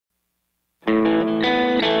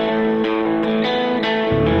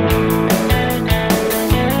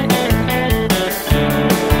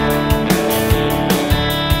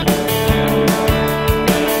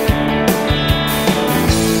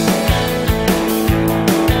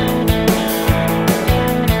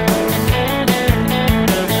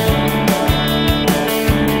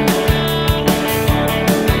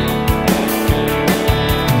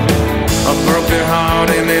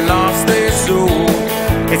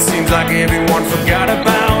seems like everyone forgot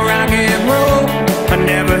about rock and roll. I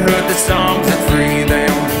never heard the songs that free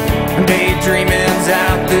them. Daydreaming's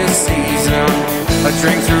out this season. A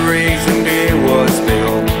drinks were raised and beer was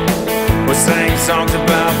spilled. We sang songs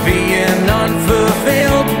about being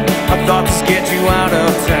unfulfilled. I thought to get you out of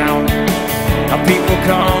town. People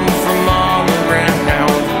come from all around.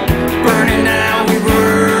 Burning out, we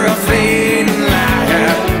were a fading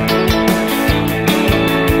light.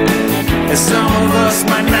 And some of us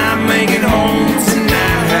might not make it home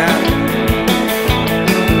tonight.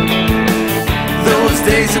 Those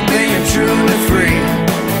days of being truly free,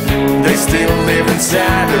 they still live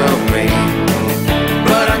inside of me.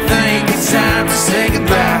 But I think it's time to say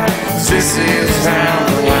goodbye, 'cause this is how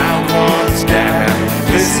the wild ones die.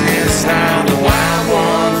 This is how the wild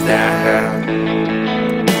ones die.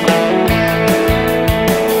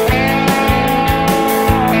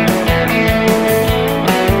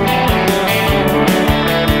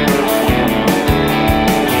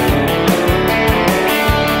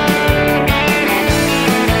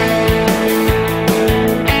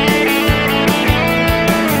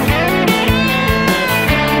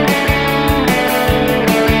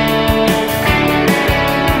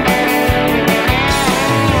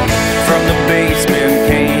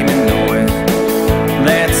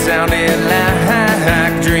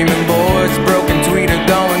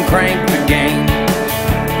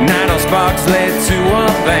 Sparks led to a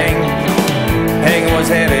bang. Hanging was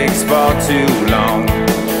headaches for too long.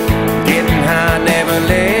 Getting high never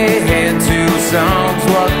led to songs.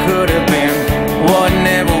 What could have been, what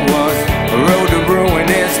never was. A road to ruin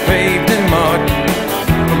is paved in mud.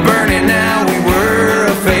 Burning out, we were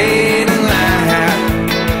a fading light.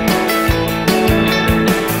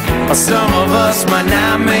 Some of us might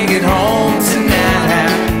not make it home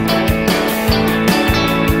tonight.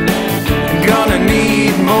 Gonna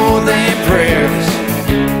need more than prayers.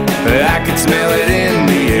 I could smell it in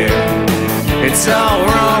the air. It's all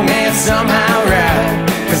wrong and somehow right,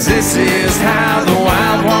 'cause this is how the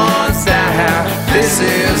wild ones die. This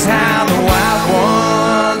is how the wild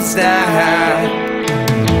ones die.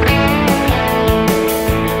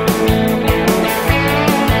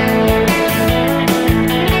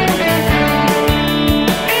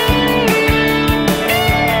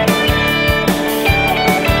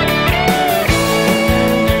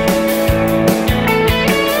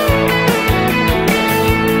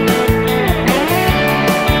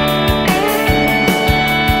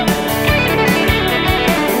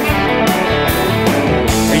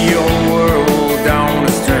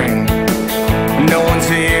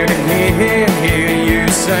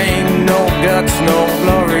 No guts, no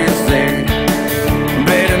glorious thing.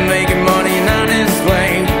 Better making money an honest way.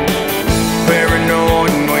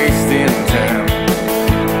 Paranoid and wasting time.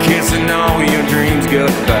 Kissing all your dreams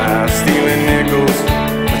goodbye. Stealing nickels,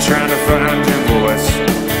 trying to find your voice.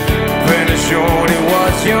 Better sure it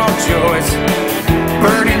was your choice.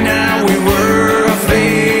 Burning out, we were a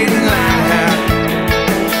fading light.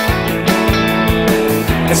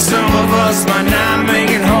 And some of us might not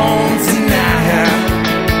make it home tonight.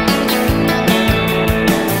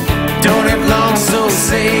 Don't have long, so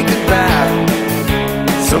say goodbye.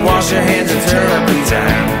 So wash your hands of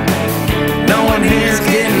turpentine. No one here's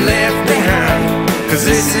getting left behind, 'cause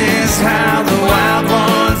this is how the wild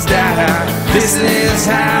ones die. This is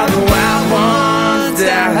how